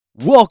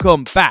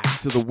Welcome back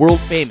to the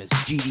world-famous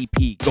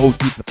GDP Go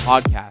Deep the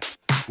podcast,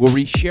 where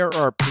we share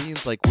our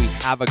opinions like we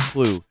have a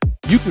clue.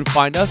 You can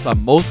find us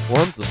on most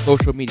forms of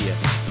social media,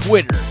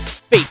 Twitter,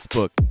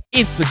 Facebook,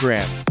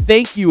 Instagram.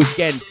 Thank you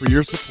again for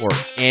your support,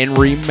 and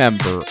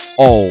remember,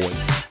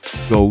 always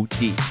go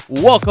deep.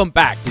 Welcome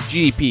back to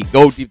GDP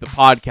Go Deep the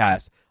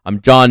podcast. I'm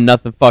John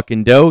Nothing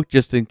Fucking Doe,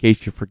 just in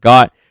case you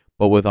forgot.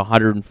 But with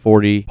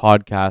 140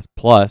 podcasts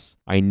plus,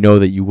 I know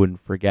that you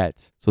wouldn't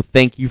forget. So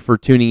thank you for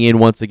tuning in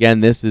once again.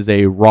 This is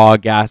a raw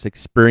gas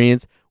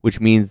experience, which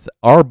means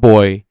our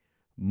boy,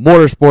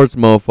 Motorsports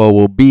Mofo,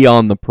 will be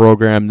on the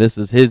program. This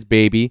is his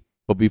baby.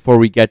 But before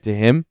we get to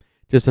him,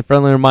 just a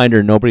friendly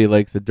reminder, nobody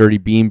likes a dirty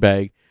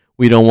beanbag.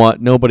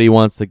 Nobody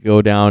wants to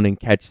go down and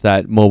catch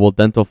that mobile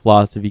dental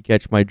floss, if you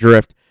catch my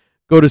drift.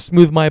 Go to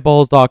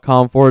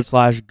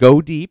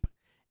smoothmyballs.com/go deep.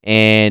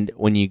 And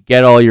when you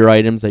get all your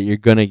items that you're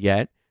going to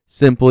get,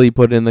 simply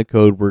put in the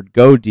code word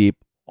Go Deep,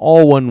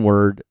 all one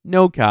word,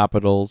 no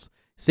capitals.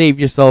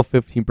 Save yourself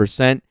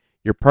 15%.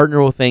 Your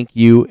partner will thank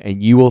you,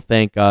 and you will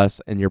thank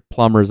us, and your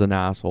plumber's an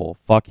asshole.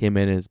 Fuck him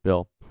and his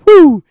bill.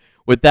 Woo!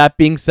 With that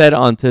being said,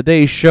 on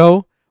today's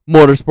show,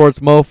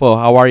 Motorsports Mofo,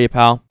 how are you,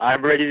 pal?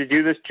 I'm ready to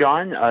do this,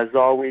 John. As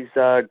always,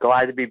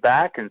 glad to be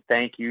back, and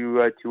thank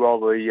you to all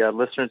the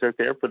listeners out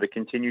there for the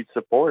continued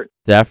support.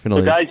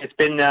 Definitely. So, guys, it's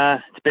been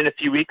a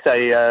few weeks.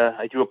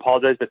 I do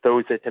apologize to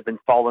those that have been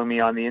following me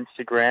on the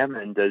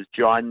Instagram, and as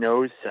John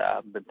knows,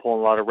 I've been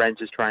pulling a lot of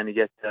wrenches trying to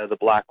get the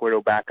Black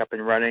Widow back up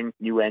and running.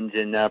 New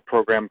engine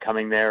program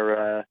coming there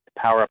to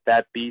power up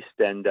that beast,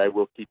 and I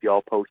will keep you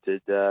all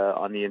posted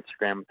on the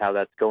Instagram with how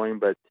that's going,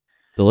 but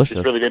delicious.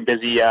 Just really been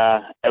busy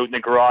out in the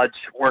garage,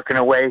 working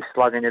away,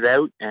 slugging it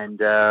out, and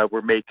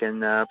we're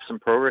making some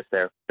progress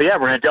there. But yeah,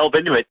 we're going to delve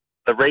into it.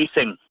 The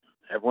racing.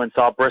 Everyone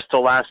saw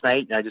Bristol last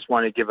night, and I just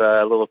want to give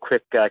a little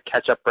quick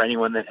catch-up for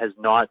anyone that has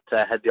not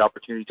had the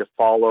opportunity to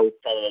follow along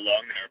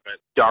there. But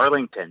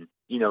Darlington,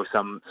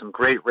 some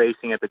great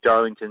racing at the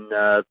Darlington.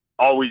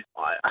 Always,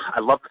 I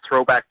love the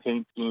throwback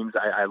paint schemes.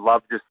 I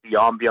love just the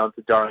ambiance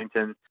of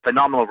Darlington.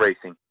 Phenomenal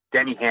racing.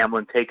 Denny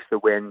Hamlin takes the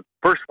win.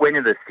 First win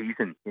of the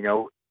season,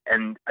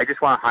 And I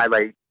just want to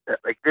highlight that,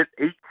 this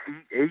eight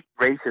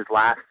races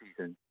last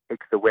season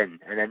takes the win,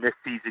 and then this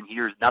season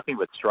here is nothing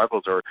but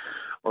struggles, or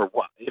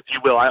if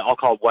you will, I'll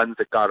call it ones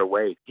that got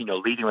away.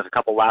 Leading with a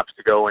couple laps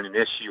to go and an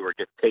issue, or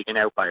gets taken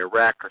out by a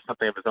wreck or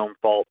something of his own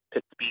fault,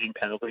 pit speeding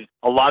penalty.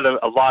 A lot of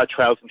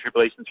trials and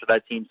tribulations for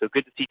that team. So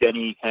good to see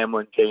Denny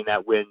Hamlin getting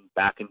that win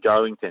back in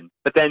Darlington.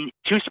 But then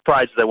two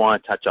surprises I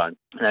want to touch on.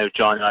 And I know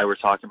John and I were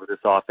talking about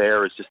this off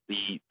air. Is just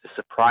the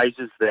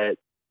surprises that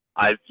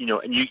and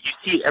you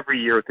see it every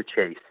year with the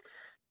Chase.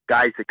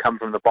 Guys that come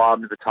from the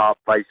bottom to the top,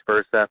 vice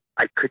versa.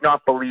 I could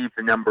not believe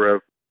the number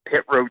of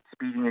pit road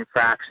speeding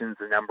infractions,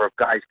 the number of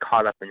guys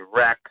caught up in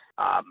wrecks,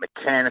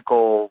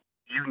 mechanical,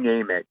 you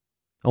name it.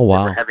 Oh,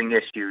 wow. That were having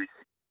issues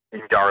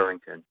in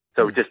Darlington.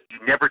 So just, you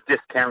never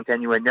discount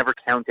anyone, never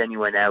count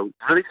anyone out.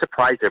 Really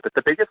surprised there. But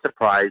the biggest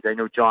surprise, I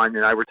know John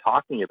and I were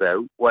talking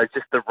about, was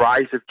just the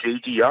rise of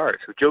JGR.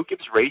 So Joe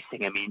Gibbs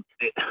Racing,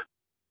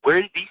 where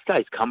did these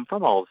guys come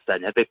from all of a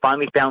sudden? Have they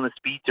finally found the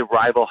speed to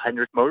rival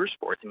Hendrick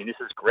Motorsports? This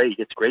is great.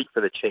 It's great for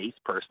the Chase,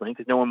 personally,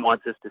 because no one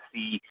wants us to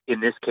see, in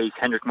this case,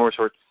 Hendrick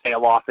Motorsports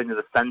sail off into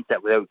the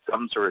sunset without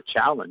some sort of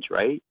challenge,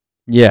 right?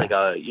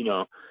 Yeah.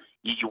 You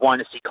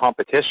want to see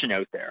competition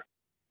out there.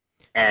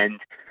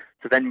 And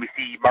so then we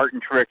see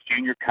Martin Truex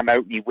Jr. come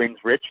out and he wins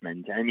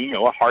Richmond. And,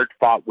 a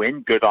hard-fought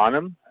win, good on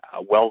him,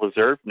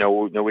 well-deserved,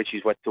 no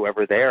issues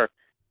whatsoever there.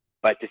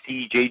 But to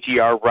see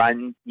JGR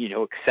run,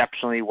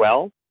 exceptionally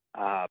well,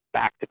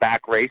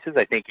 back-to-back races,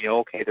 I think,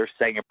 they're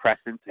setting a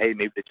precedent. Hey,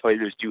 maybe the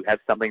Toyotas do have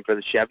something for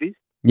the Chevys.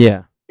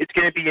 Yeah. It's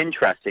going to be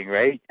interesting,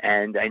 right?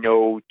 And I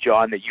know,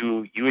 John, that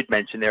you had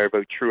mentioned there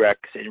about Truex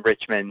in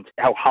Richmond,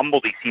 how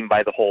humbled he seemed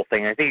by the whole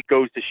thing. I think it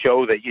goes to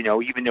show that,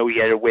 even though he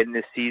had a win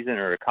this season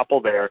or a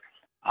couple there,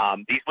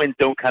 these wins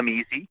don't come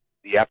easy.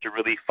 You have to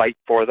really fight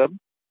for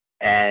them.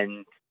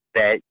 And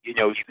that, you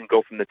can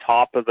go from the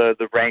top of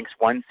the ranks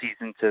one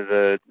season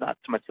to not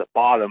so much the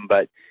bottom,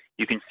 but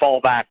you can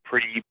fall back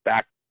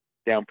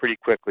down pretty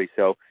quickly.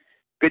 So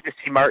good to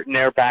see Martin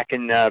there back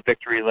in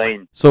victory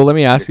lane. So let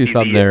me ask you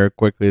something there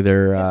quickly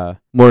there,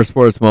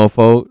 Motorsports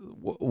Mofo.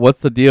 What's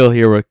the deal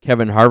here with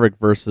Kevin Harvick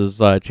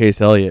versus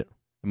Chase Elliott?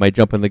 Am I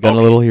jumping the gun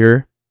a little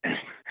here?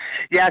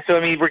 Yeah, so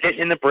we're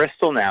getting into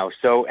Bristol now.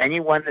 So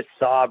anyone that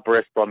saw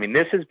Bristol,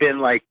 this has been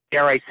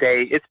dare I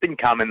say, it's been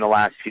coming the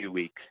last few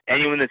weeks.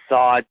 Anyone that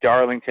saw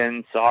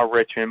Darlington, saw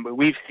Richmond, but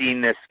we've seen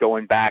this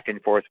going back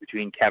and forth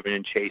between Kevin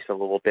and Chase a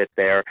little bit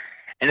there.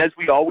 And as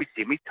we always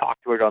see, we've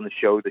talked about it on the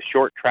show, the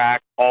short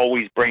track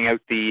always bring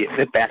out the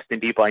best in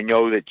people. I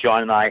know that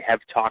John and I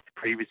have talked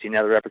previously in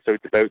other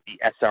episodes about the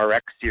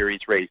SRX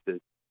series races.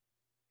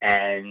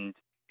 And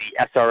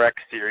the SRX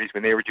series,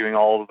 when they were doing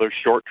all of those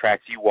short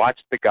tracks, you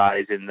watched the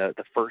guys in the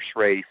first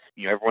race.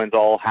 Everyone's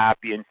all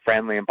happy and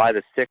friendly, and by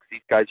the sixth,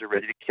 these guys are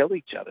ready to kill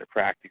each other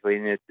practically.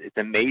 And it's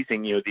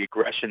amazing, the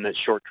aggression that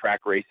short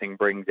track racing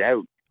brings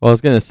out. Well, I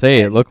was going to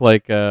say, it looked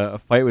like a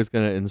fight was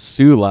going to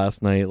ensue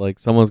last night. Like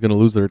someone's going to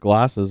lose their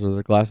glasses or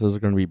their glasses are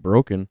going to be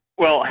broken.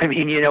 Well, I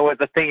mean, what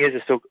the thing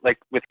is so like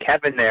with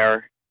Kevin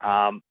there,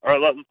 so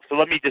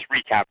let me just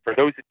recap. For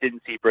those that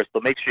didn't see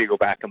Bristol, make sure you go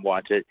back and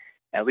watch it.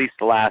 At least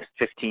the last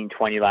 15,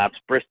 20 laps.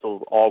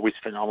 Bristol, always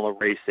phenomenal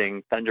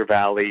racing. Thunder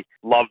Valley,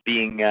 love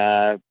being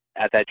at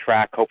that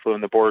track. Hopefully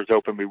when the borders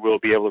open, we will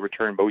be able to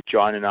return, both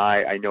John and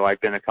I. I know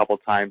I've been a couple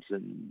times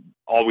and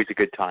always a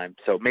good time.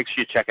 So make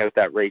sure you check out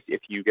that race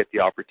if you get the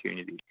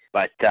opportunity.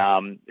 But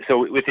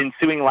so with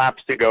ensuing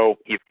laps to go,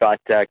 you've got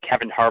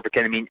Kevin Harvick.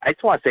 And I mean, I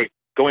just want to say,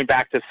 going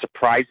back to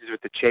surprises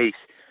with the chase,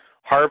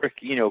 Harvick,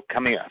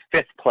 coming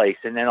fifth place,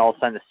 and then all of a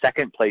sudden the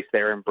second place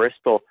there in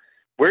Bristol.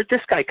 Where'd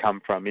this guy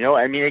come from?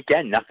 I mean,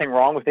 again, nothing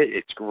wrong with it.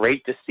 It's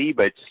great to see,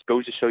 but it just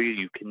goes to show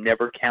you can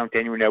never count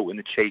anyone out when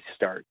the chase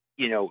starts.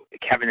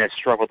 Kevin has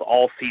struggled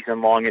all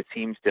season long, it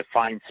seems, to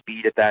find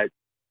speed at that,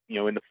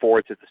 in the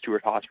fourth at the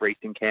Stewart-Haas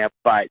Racing Camp.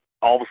 But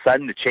all of a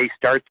sudden the chase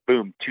starts,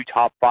 boom, 2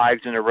 top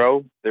 5s in a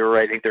row.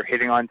 I think they're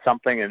hitting on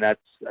something, and that's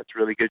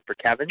really good for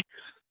Kevin.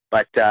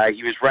 But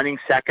he was running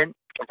second,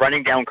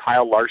 running down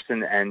Kyle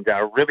Larson, and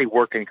really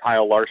working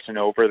Kyle Larson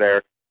over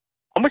there.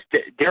 Almost,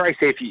 dare I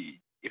say,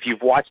 if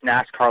you've watched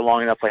NASCAR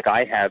long enough like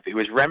I have, it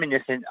was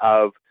reminiscent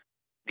of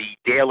the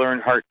Dale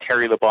Earnhardt,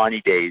 Terry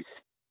Labonte days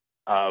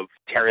of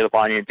Terry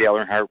Labonte and Dale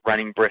Earnhardt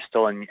running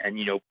Bristol and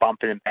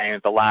bumping and banging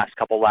at the last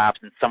couple laps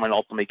and someone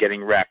ultimately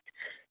getting wrecked.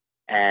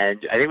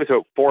 And I think it was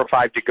about 4 or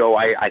 5 to go.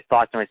 I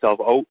thought to myself,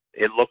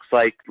 it looks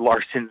like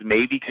Larson's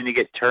maybe going to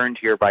get turned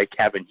here by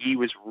Kevin. He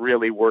was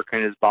really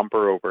working his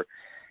bumper over,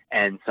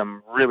 and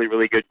some really,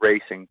 really good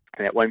racing.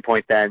 And at one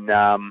point then,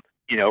 I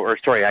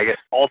guess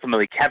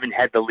ultimately Kevin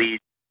had the lead.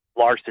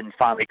 Larson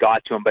finally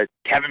got to him, but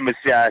Kevin was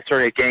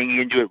sort of getting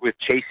into it with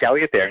Chase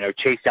Elliott there. Now,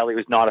 Chase Elliott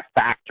was not a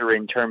factor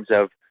in terms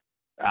of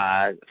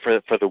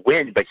for the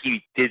win, but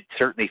he did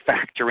certainly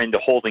factor into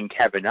holding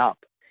Kevin up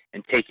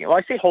and taking. Well,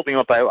 I say holding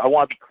him up, I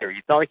want to be clear.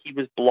 It's not like he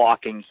was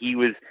blocking. He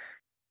was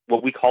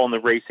what we call in the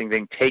racing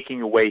thing,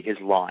 taking away his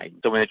line.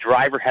 So when a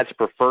driver has a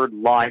preferred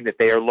line that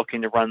they are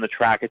looking to run the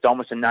track, it's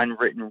almost an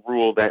unwritten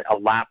rule that a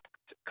lapped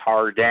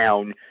car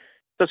down,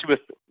 especially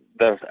with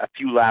a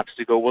few laps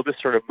to go, we'll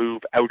just sort of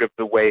move out of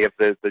the way of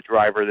the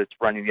driver that's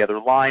running the other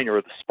line, or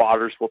the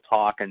spotters will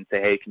talk and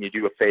say, hey, can you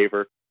do a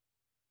favor?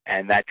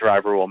 And that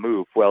driver will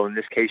move. Well, in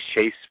this case,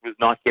 Chase was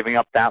not giving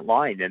up that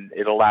line, and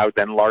it allowed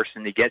then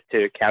Larson to get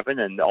to Kevin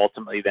and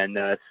ultimately then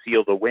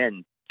seal the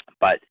win.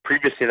 But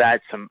previous to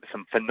that, some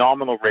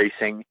phenomenal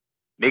racing.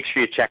 Make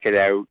sure you check it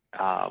out.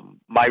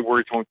 My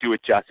words won't do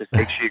it justice.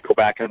 Make sure you go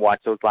back and watch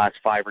those last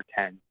 5 or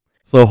 10.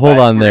 So hold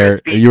on there.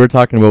 You were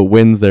talking about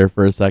wins there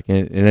for a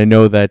second, and I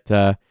know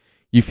that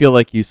you feel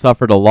like you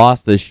suffered a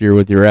loss this year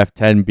with your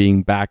F10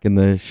 being back in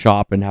the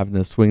shop and having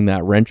to swing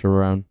that wrench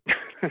around.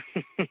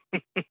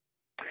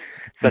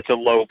 Such a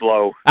low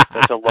blow.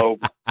 Such a low.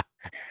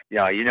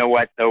 You know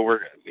what, though,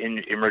 we're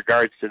in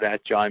regards to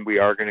that, John, we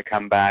are going to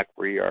come back.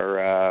 We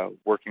are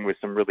working with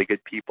some really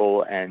good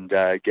people and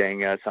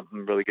getting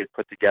something really good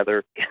put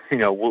together.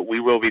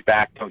 We will be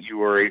back. Don't you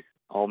worry.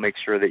 I'll make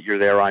sure that you're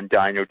there on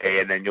Dyno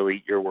Day, and then you'll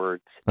eat your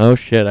words. Oh,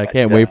 shit. I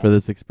can't wait for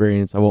this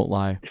experience. I won't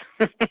lie.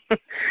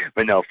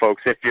 But no,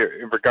 folks, if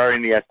you're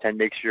regarding the S10,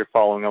 make sure you're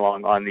following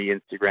along on the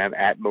Instagram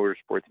at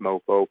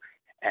MotorsportsMofo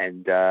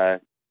and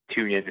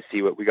tune in to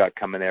see what we got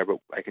coming there. But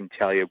I can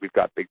tell you we've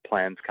got big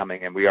plans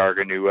coming, and we are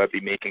going to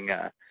be making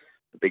a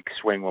big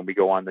swing when we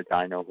go on the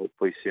dyno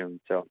hopefully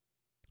soon. So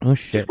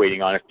shit. Just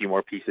waiting on a few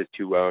more pieces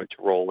to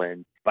roll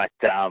in. But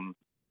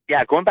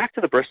yeah, going back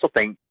to the Bristol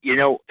thing,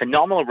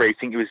 phenomenal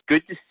racing. It was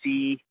good to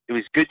see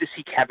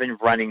Kevin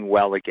running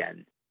well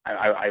again.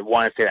 I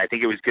want to say I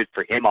think it was good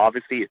for him.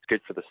 Obviously, it's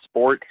good for the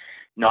sport,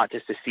 not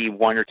just to see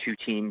 1 or 2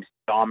 teams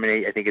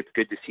dominate. I think it's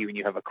good to see when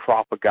you have a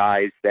crop of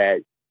guys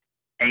that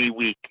any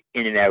week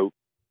in and out,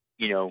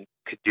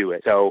 could do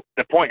it. So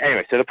the point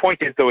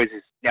is though is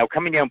now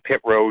coming down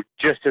pit road,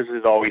 just as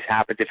it always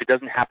happens. If it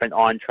doesn't happen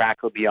on track,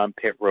 it'll be on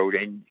pit road.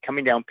 And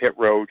coming down pit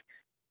road,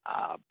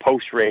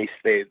 post race,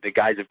 the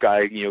guys have got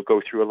to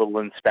go through a little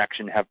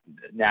inspection, have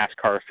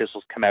NASCAR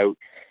officials come out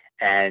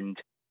and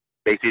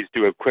basically just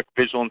do a quick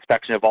visual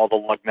inspection of all the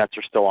lug nuts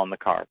are still on the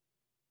car.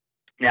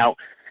 Now,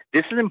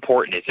 this is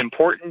important. It's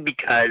important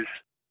because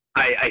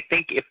I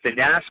think if the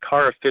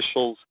NASCAR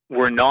officials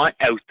were not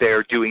out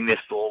there doing this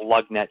little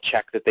lug nut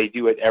check that they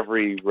do at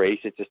every race,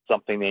 it's just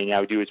something they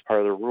now do as part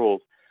of the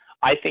rules,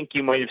 I think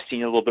you might have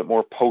seen a little bit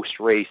more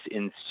post-race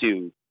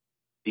ensue,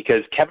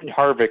 because Kevin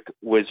Harvick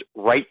was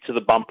right to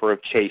the bumper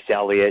of Chase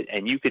Elliott,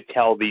 and you could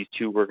tell these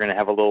two were going to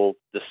have a little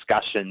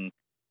discussion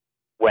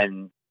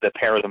when the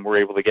pair of them were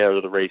able to get out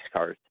of the race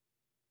cars.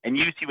 And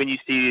when you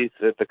see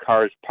the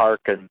cars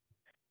park, and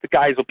the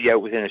guys will be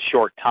out within a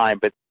short time,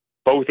 but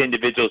both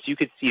individuals, you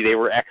could see they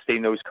were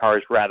exiting those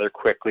cars rather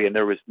quickly, and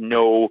there was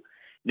no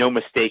no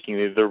mistaking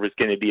that there was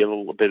going to be a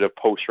little bit of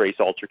post-race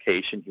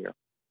altercation here.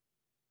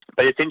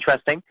 But it's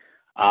interesting.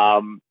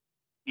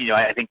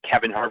 I think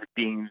Kevin Harvick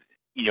being,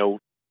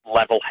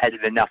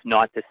 level-headed enough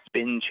not to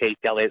spin Chase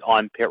Elliott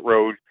on pit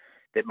road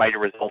that might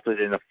have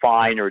resulted in a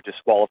fine or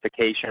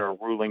disqualification or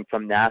ruling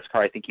from NASCAR.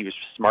 I think he was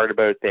smart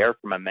about it there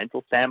from a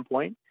mental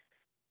standpoint.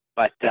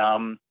 But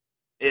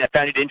I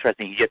found it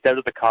interesting. He gets out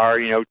of the car,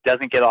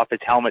 doesn't get off his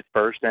helmet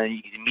first, and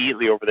he's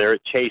immediately over there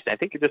at Chase. And I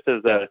think this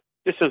is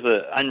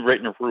an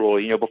unwritten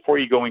rule. Before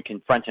you go and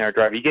confront our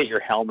driver, you get your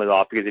helmet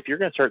off, because if you're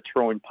going to start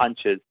throwing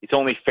punches, it's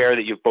only fair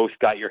that you've both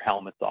got your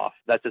helmets off.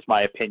 That's just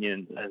my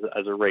opinion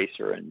as a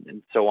racer,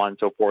 and so on and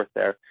so forth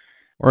there.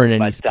 Or in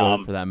any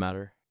sport, for that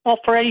matter. Well,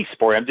 for any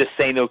sport, I'm just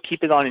saying, though,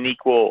 keep it on an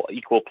equal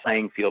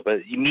playing field.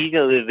 But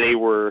immediately they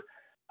were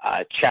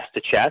chest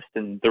to chest,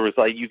 and there was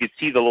you could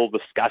see the little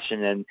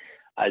discussion. And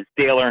as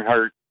Dale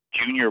Earnhardt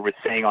Jr. was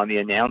saying on the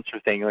announcer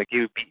thing,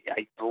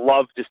 I'd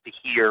love just to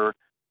hear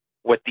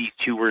what these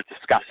two were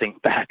discussing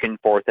back and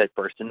forth at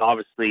first. And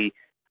obviously,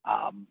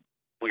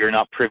 we are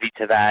not privy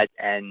to that,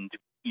 and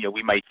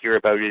we might hear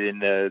about it in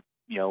the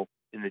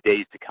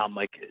days to come,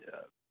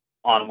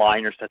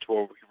 online or such,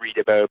 what we read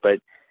about. But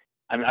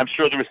I'm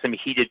sure there was some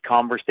heated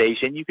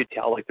conversation. You could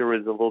tell there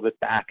was a little bit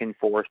back and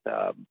forth,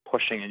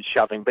 pushing and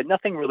shoving, but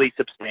nothing really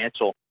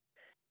substantial.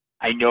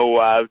 I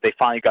know they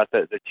finally got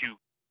the two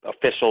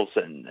officials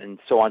and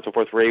so on and so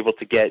forth were able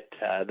to get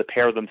the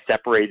pair of them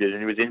separated,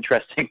 and it was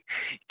interesting.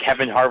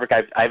 Kevin Harvick,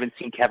 I haven't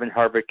seen Kevin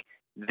Harvick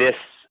this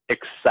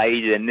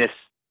excited and this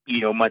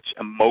much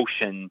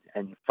emotion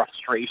and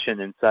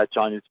frustration and such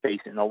on his face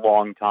in a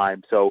long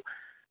time. So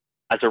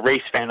as a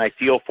race fan, I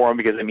feel for him,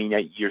 because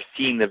you're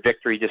seeing the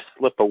victory just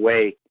slip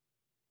away.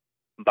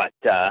 But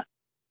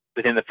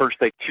within the first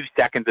 2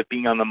 seconds of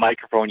being on the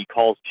microphone, he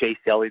calls Chase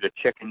Elliott a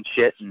chicken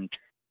shit and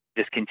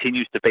just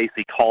continues to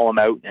basically call him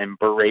out and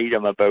berate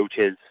him about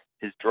his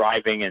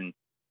driving and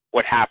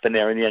what happened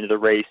there in the end of the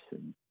race.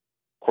 And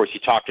of course, you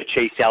talk to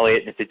Chase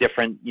Elliott, and it's a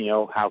different,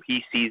 how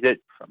he sees it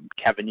from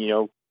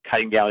Kevin,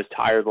 cutting down his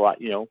tires a lot.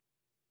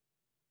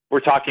 We're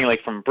talking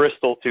from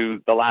Bristol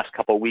to the last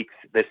couple of weeks,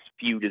 this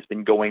feud has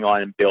been going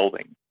on and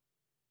building.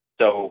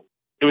 So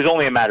it was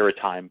only a matter of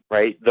time,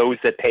 right? Those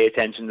that pay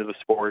attention to the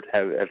sport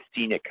have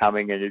seen it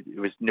coming, and it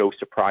was no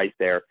surprise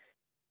there.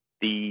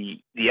 The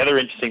other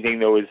interesting thing,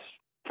 though, is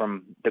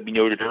that we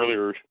noted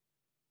earlier,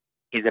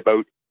 is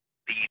about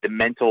the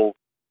mental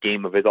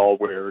game of it all,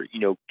 where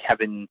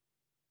Kevin,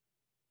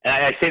 and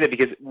I say that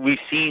because we've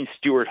seen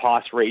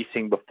Stewart-Haas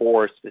racing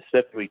before,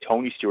 specifically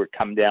Tony Stewart,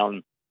 come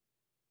down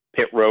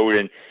pit road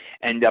and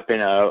end up in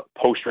a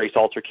post-race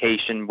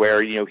altercation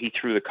where he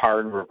threw the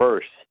car in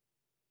reverse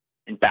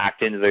and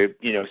backed into the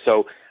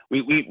so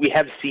we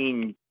have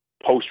seen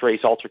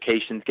post-race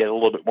altercations get a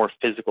little bit more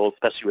physical,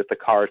 especially with the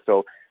car.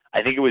 So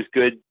I think it was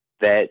good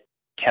that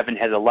Kevin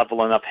had a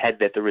level enough head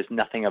that there was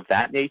nothing of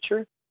that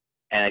nature.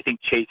 And I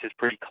think Chase is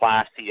pretty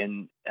classy,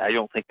 and I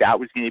don't think that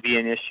was going to be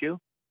an issue.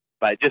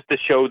 But just to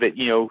show that,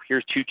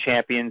 here's two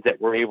champions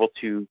that were able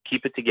to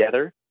keep it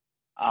together.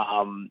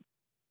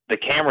 The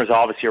cameras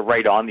obviously are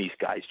right on these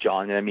guys,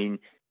 John. And I mean,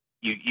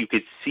 you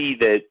could see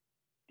that,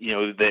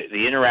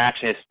 the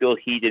interaction is still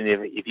heated.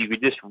 If you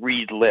could just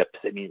read lips,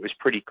 I mean, it was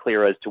pretty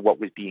clear as to what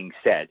was being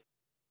said.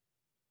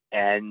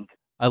 And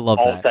I love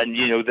all that. of a sudden,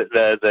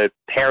 the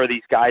pair of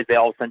these guys, they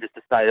all of a sudden just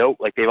decided,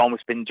 they've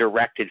almost been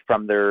directed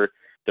from their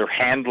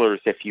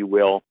handlers, if you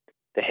will,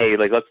 to, hey,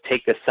 let's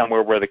take this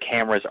somewhere where the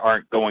cameras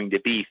aren't going to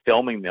be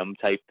filming them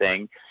type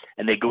thing.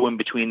 And they go in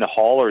between the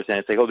haulers, and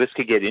it's this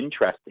could get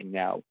interesting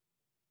now.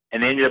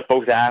 And they ended up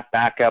both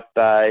back up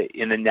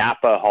in the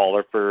Napa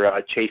hauler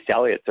for Chase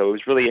Elliott. So it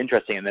was really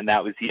interesting. And then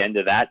that was the end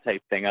of that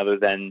type thing, other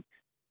than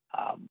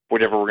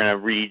whatever we're going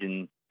to read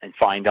and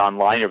find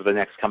online over the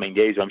next coming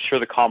days. I'm sure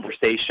the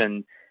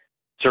conversation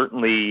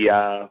certainly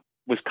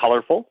was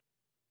colorful.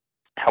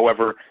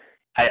 However,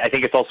 I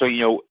think it's also,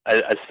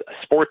 a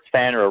sports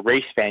fan or a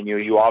race fan,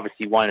 you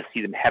obviously want to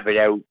see them have it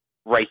out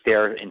right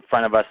there in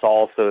front of us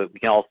all, so that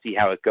we can all see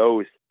how it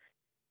goes.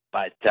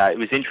 But it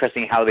was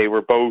interesting how they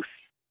were both,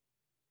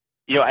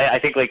 I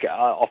think,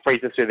 I'll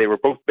phrase this way, they were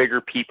both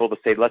bigger people to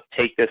say, let's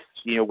take this,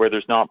 where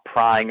there's not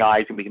prying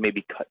eyes, and we can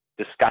maybe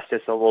discuss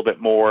this a little bit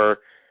more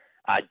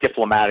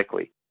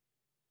diplomatically.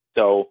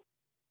 So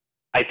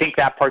I think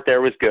that part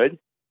there was good.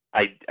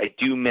 I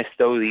do miss,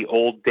 though, the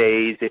old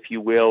days, if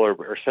you will, or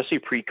especially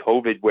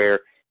pre-COVID,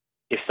 where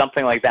if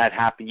something like that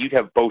happened, you'd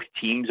have both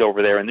teams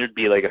over there, and there'd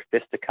be a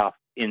fisticuff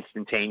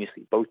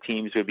instantaneously. Both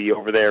teams would be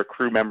over there,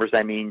 crew members,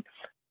 I mean,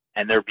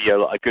 and there'd be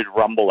a good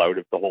rumble out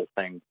of the whole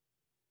thing.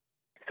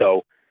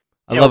 So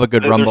I love a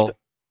good rumble.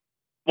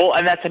 Well,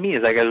 and that to me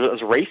is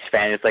as a race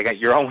fan, it's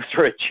you're almost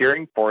sort of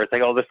cheering for it.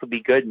 It's oh, this will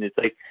be good. And it's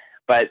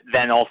but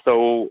then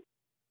also,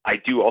 I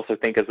do also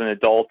think as an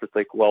adult,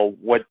 it's well,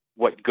 what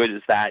good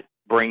is that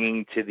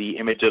bringing to the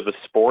image of the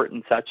sport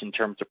and such, in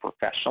terms of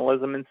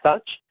professionalism and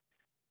such?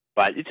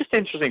 But it's just an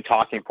interesting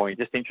talking point.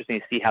 Just interesting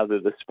to see how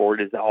the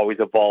sport is always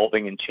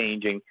evolving and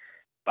changing.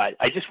 But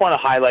I just want to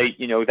highlight,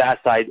 that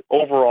side.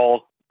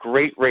 Overall,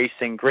 great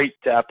racing, great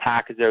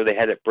package there they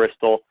had at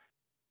Bristol.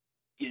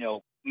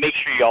 make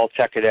sure you all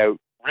check it out.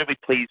 Really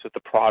pleased with the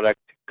product.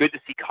 Good to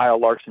see Kyle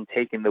Larson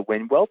taking the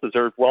win. Well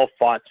deserved, well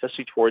fought,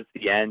 especially towards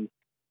the end.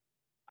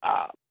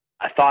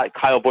 I thought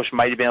Kyle Busch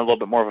might have been a little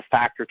bit more of a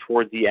factor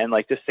towards the end,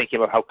 like just thinking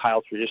about how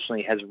Kyle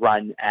traditionally has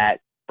run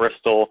at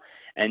Bristol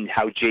and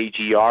how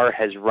JGR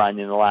has run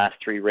in the last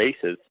 3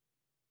 races.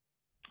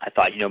 I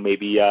thought,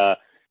 maybe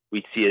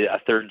we'd see a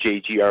third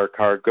JGR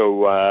car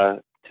go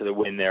to the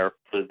win there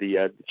for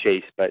the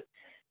chase, but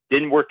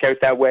didn't work out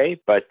that way.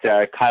 But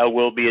Kyle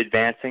will be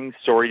advancing.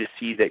 Sorry to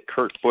see that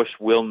Kurt Busch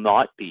will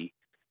not be.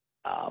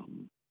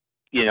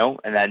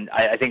 And then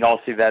I think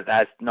also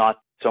that's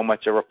not so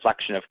much a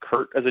reflection of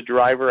Kurt as a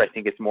driver. I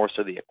think it's more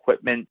so the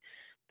equipment,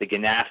 the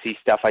Ganassi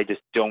stuff. I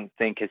just don't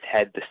think has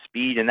had the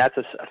speed, and that's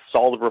a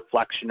solid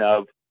reflection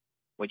of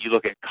when you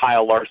look at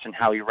Kyle Larson,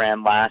 how he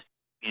ran last,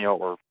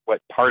 or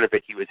what part of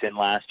it he was in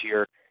last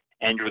year,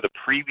 and or the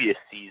previous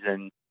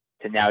season,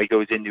 to now he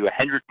goes into a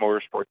Hendrick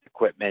Motorsports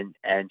equipment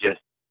and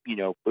just,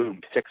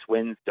 boom, 6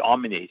 wins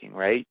dominating,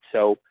 right?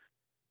 So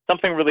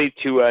something really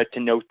to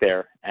note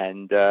there,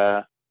 and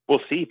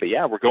we'll see. But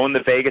yeah, we're going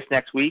to Vegas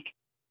next week.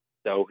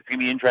 So it's going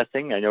to be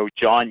interesting. I know,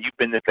 John, you've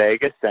been to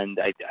Vegas, and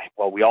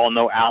we all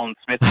know Alan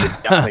Smith has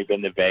definitely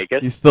been to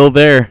Vegas. He's still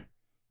there,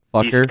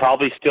 fucker. He's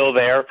probably still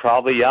there,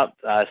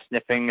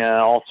 sniffing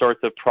all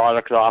sorts of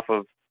products off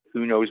of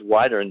who knows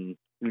what, and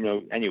who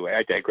knows. Anyway,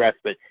 I digress,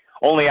 but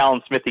only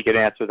Alan Smithy could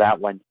answer that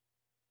one.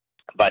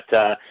 But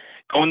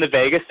going to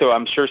Vegas, so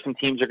I'm sure some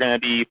teams are going to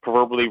be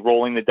proverbially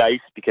rolling the dice,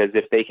 because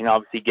if they can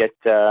obviously get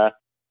a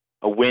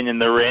win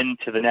and they're in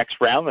to the next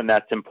round, then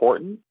that's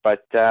important.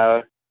 But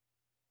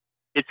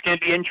it's going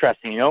to be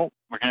interesting,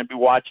 We're going to be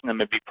watching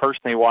them. I'd be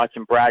personally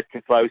watching Brad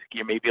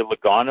Keselowski or maybe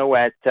Logano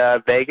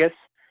at Vegas.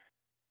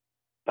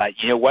 But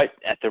you know what?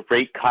 At the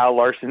rate Kyle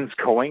Larson's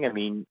going, I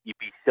mean, you'd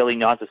be silly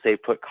not to say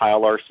put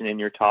Kyle Larson in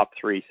your top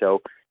 3.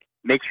 So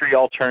make sure you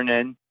all turn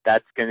in.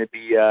 That's going to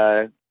be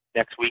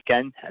next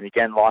weekend. And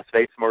again, Las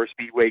Vegas Motor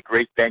Speedway,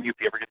 great venue if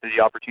you ever get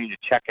the opportunity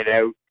to check it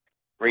out.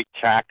 Great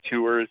track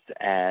tours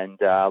and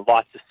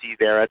lots to see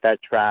there at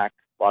that track.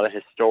 A lot of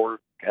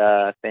historic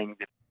things.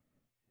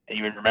 And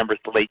you remember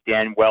the late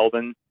Dan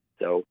Weldon.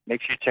 So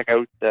make sure you check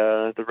out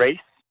the race.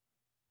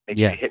 Make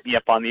sure you hit me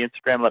up on the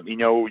Instagram. Let me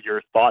know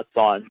your thoughts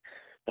on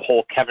the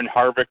whole Kevin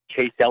Harvick,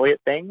 Chase Elliott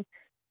thing.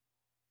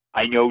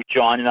 I know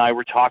John and I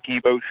were talking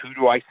about who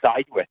do I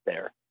side with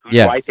there. Who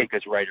do I think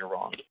is right or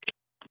wrong?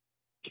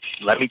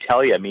 Let me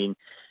tell you, I mean,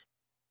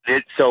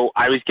 so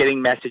I was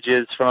getting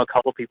messages from a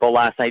couple people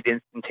last night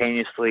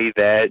instantaneously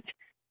that,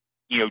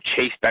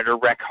 Chase better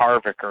wreck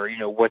Harvick, or,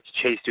 what's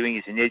Chase doing?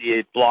 He's an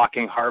idiot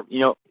blocking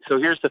Harvick. So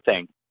here's the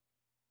thing.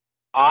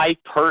 I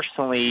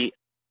personally,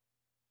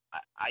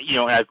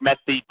 and I've met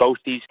both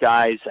these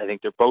guys. I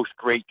think they're both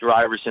great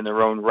drivers in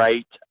their own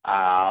right.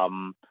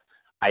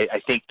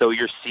 I think, though,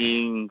 you're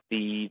seeing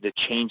the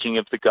changing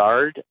of the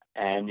guard.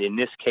 And in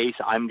this case,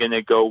 I'm going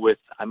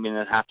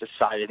to have to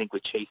side, I think,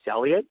 with Chase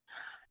Elliott.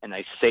 And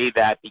I say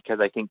that because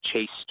I think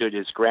Chase stood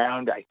his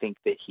ground. I think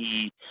that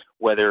he,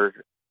 whether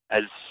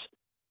as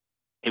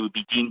it would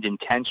be deemed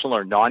intentional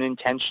or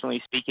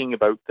non-intentionally speaking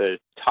about the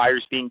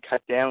tires being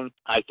cut down,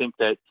 I think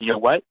that,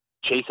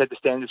 Chase had to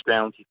stand his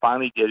ground. He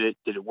finally did it.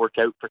 Did it work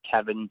out for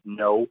Kevin?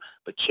 No.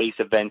 But Chase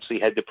eventually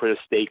had to put a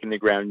stake in the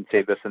ground and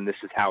say, listen, this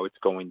is how it's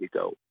going to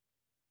go.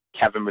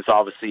 Kevin was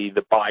obviously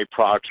the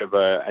byproduct of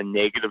a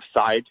negative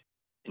side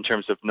in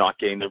terms of not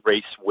getting the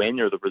race win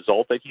or the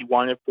result that he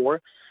wanted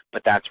for,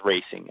 but that's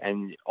racing.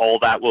 And all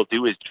that will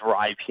do is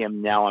drive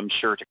him now, I'm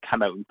sure, to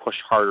come out and push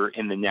harder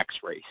in the next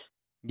race.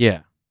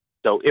 Yeah.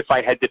 So if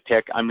I had to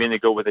pick, I'm going to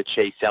go with a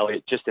Chase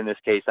Elliott. Just in this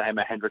case, I am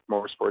a Hendrick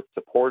Motorsports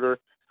supporter.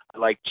 I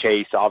like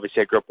Chase.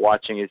 Obviously, I grew up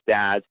watching his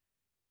dad,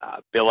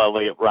 Bill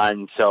Elliott,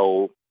 run,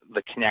 so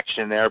the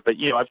connection there. But,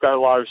 I've got a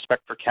lot of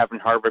respect for Kevin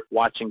Harvick,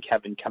 watching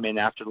Kevin come in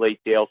after late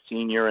Dale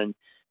Sr. and,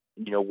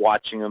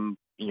 watching him,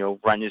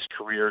 run his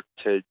career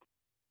to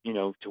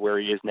where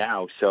he is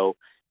now. So,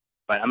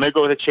 but I'm going to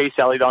go with a Chase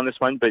Elliott on this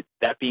one. But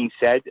that being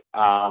said,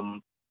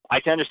 I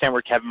can understand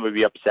where Kevin would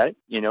be upset.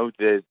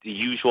 The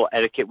usual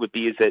etiquette would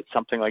be is that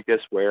something like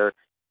this where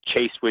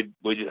Chase would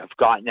have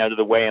gotten out of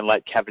the way and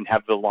let Kevin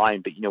have the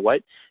line. But you know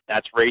what?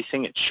 That's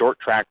racing. It's short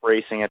track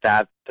racing at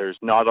that. There's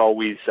not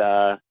always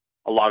a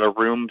lot of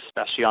room,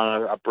 especially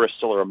on a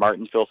Bristol or a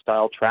Martinsville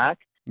style track.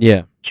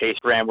 Yeah. Chase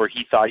ran where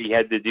he thought he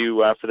had to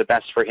do for the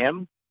best for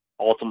him.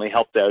 Ultimately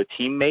helped out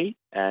a teammate.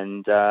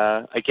 And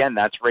again,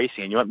 that's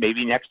racing. And you know what?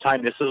 Maybe next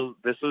time this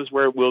is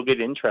where it will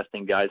get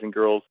interesting, guys and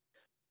girls.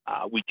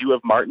 We do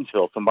have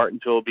Martinsville. So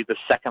Martinsville will be the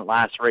second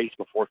last race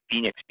before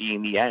Phoenix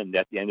being the end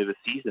at the end of the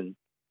season.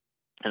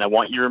 And I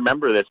want you to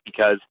remember this,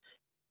 because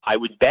I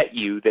would bet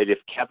you that if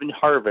Kevin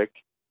Harvick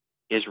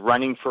is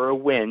running for a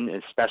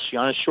win, especially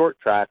on a short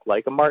track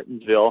like a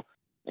Martinsville,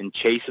 and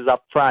Chase is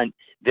up front,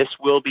 this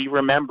will be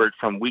remembered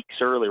from weeks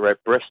earlier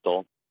at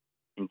Bristol.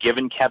 And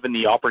given Kevin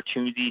the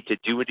opportunity to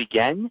do it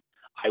again,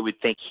 I would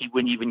think he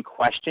wouldn't even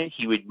question.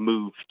 He would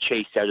move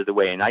Chase out of the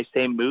way. And I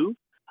say move,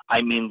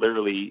 I mean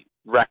literally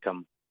wreck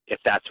him if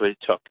that's what it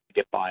took to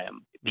get by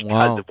him,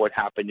 because of what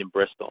happened in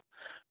Bristol.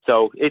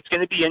 So it's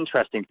going to be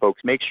interesting,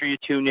 folks. Make sure you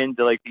tune in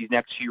to like these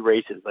next few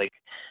races. Like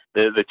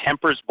the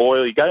tempers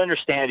boil. You got to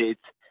understand it's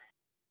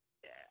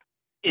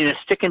in a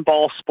stick and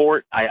ball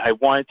sport. I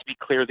want it to be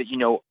clear that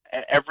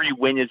every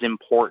win is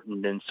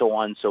important and so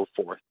on and so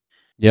forth.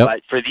 Yep.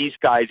 But for these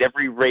guys,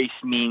 every race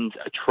means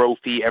a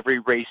trophy. Every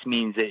race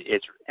means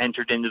it's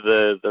entered into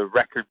the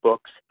record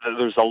books.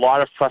 There's a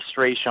lot of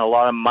frustration, a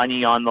lot of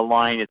money on the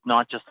line. It's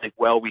not just like,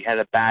 well, we had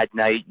a bad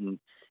night and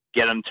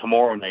get them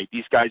tomorrow night.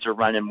 These guys are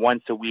running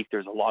once a week.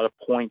 There's a lot of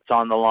points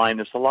on the line.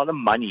 There's a lot of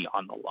money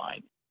on the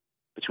line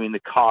between the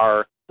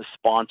car, the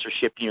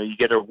sponsorship. You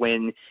get a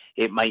win,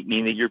 it might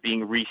mean that you're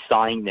being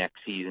re-signed next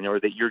season,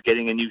 or that you're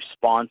getting a new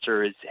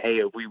sponsor as,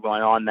 hey, we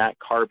went on that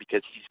car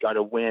because he's got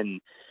a win.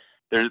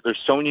 There's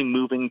so many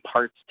moving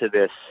parts to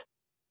this,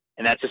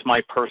 and that's just my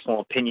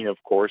personal opinion,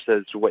 of course,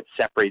 as to what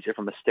separates it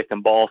from a stick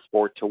and ball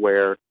sport to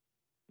where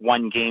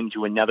one game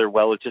to another.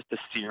 Well, it's just a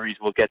series.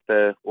 We'll get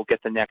the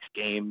next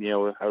game. If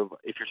you're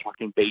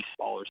talking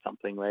baseball or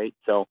something, right?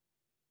 So,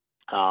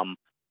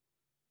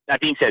 that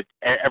being said,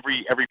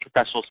 every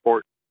professional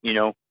sport,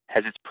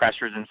 has its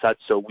pressures and such.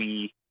 So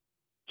we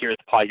here at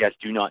the podcast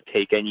do not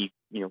take any.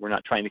 We're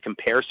not trying to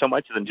compare so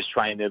much. I'm just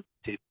trying to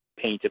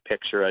paint a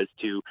picture as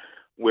to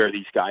where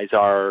these guys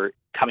are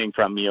coming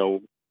from,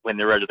 when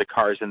they're out of the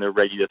cars and they're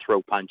ready to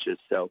throw punches.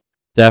 So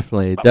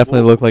definitely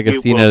look like a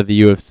scene out of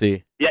the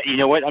UFC. Yeah, you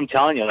know what? I'm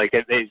telling you, like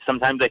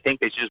sometimes I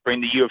think they should just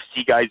bring the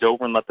UFC guys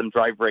over and let them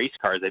drive race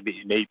cars.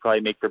 They'd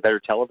probably make for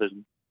better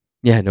television.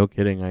 Yeah, no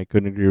kidding. I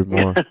couldn't agree with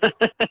more.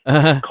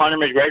 Conor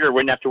McGregor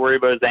wouldn't have to worry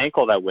about his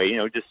ankle that way.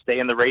 Just stay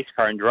in the race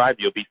car and drive.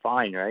 You'll be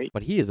fine, right?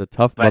 But he is a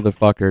tough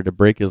motherfucker to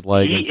break his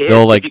leg and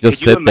still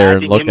just sit there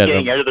and look at him.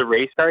 Getting out of the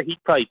race car,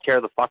 he'd probably tear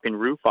the fucking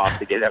roof off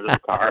to get out of the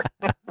car.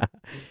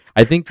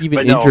 I think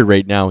even injured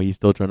right now, he's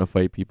still trying to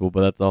fight people,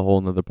 but that's a whole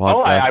nother podcast.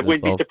 Oh, I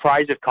wouldn't be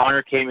surprised if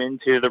Conor came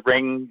into the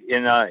ring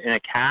in a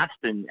cast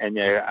and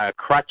a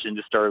crutch and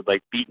just started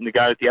like beating the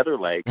guy with the other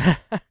leg.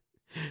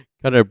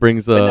 Kind of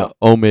brings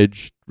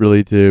homage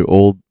really to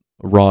old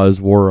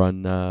Raw's war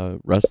on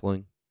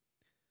wrestling.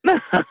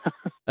 But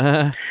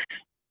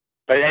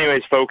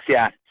anyways, folks,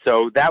 yeah.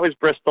 So that was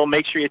Bristol.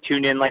 Make sure you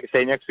tune in. Like I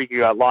say, next week we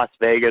got Las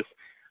Vegas.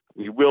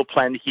 We will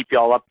plan to keep you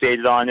all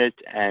updated on it,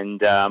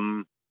 and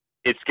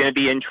it's going to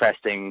be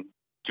interesting.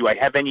 Do I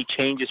have any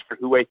changes for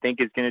who I think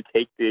is going to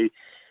take the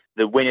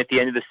win at the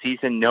end of the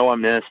season? No,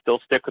 I'm going to still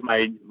stick with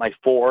my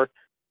 4.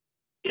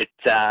 It's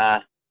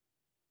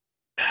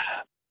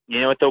you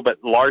know what, though? But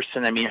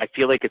Larson, I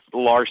feel like it's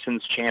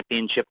Larson's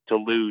championship to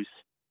lose.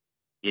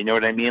 You know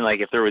what I mean? Like,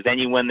 if there was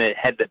anyone that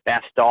had the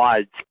best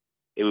odds,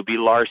 it would be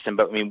Larson.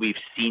 But, we've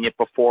seen it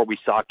before. We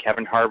saw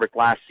Kevin Harvick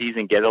last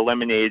season get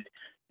eliminated,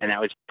 and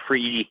that was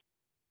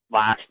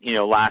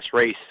last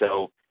race.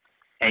 So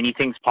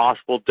anything's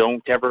possible.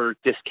 Don't ever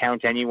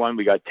discount anyone.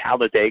 We got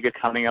Talladega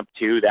coming up,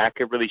 too. That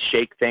could really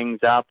shake things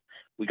up.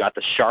 We got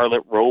the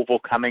Charlotte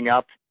Roval coming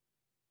up,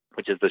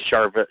 which is the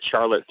Charlotte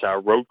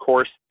road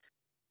course.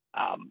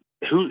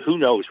 Who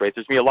knows, right?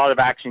 There's going to be a lot of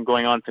action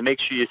going on, so make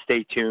sure you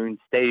stay tuned,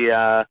 stay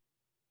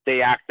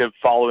active,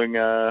 following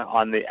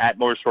on the at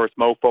Motorsports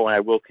Mofo, and I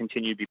will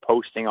continue to be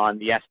posting on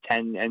the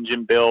S10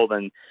 engine build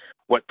and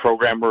what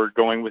program we're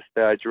going with,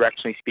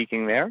 directionally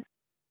speaking there.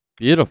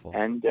 Beautiful.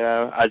 And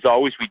as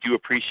always, we do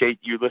appreciate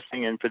you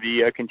listening and for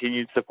the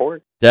continued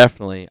support.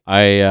 Definitely.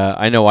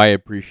 I know I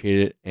appreciate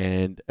it,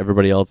 and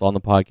everybody else on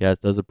the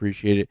podcast does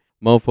appreciate it.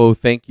 Mofo,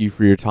 thank you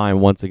for your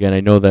time once again. I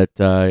know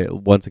that,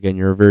 once again,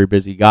 you're a very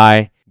busy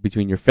guy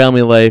between your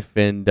family life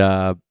and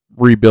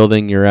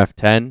rebuilding your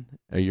F10,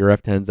 your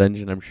F10's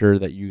engine. I'm sure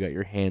that you got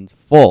your hands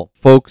full.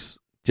 Folks,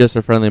 just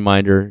a friendly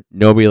reminder,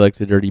 nobody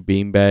likes a dirty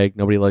beanbag.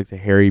 Nobody likes a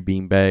hairy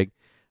beanbag.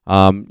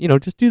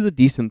 Just do the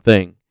decent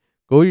thing.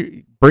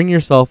 Bring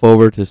yourself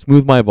over to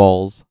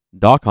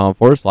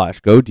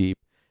smoothmyballs.com/go deep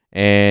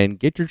and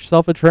get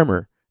yourself a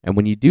trimmer. And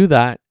when you do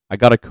that, I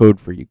got a code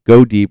for you.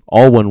 Go deep,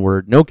 all one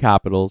word, no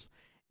capitals.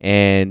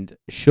 And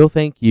she'll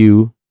thank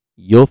you,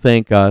 you'll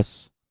thank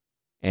us,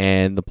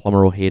 and the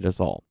plumber will hate us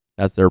all.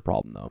 That's their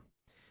problem, though.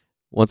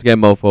 Once again,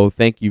 Mofo,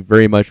 thank you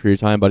very much for your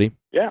time, buddy.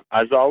 Yeah,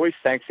 as always,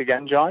 thanks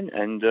again, John.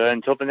 And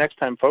until the next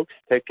time, folks,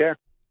 take care.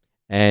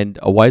 And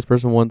a wise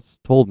person once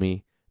told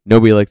me,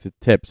 nobody likes to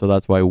tip, so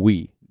that's why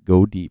we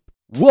go deep.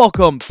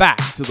 Welcome back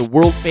to the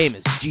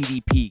world-famous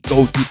GDP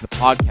Go Deep, the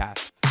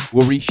podcast,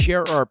 where we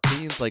share our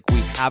opinions like we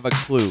have a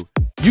clue.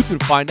 You can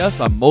find us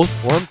on most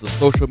forms of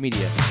social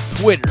media,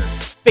 Twitter,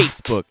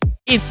 Facebook,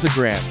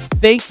 Instagram.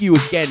 Thank you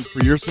again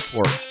for your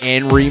support.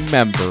 And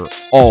remember,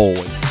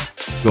 always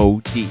go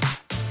deep.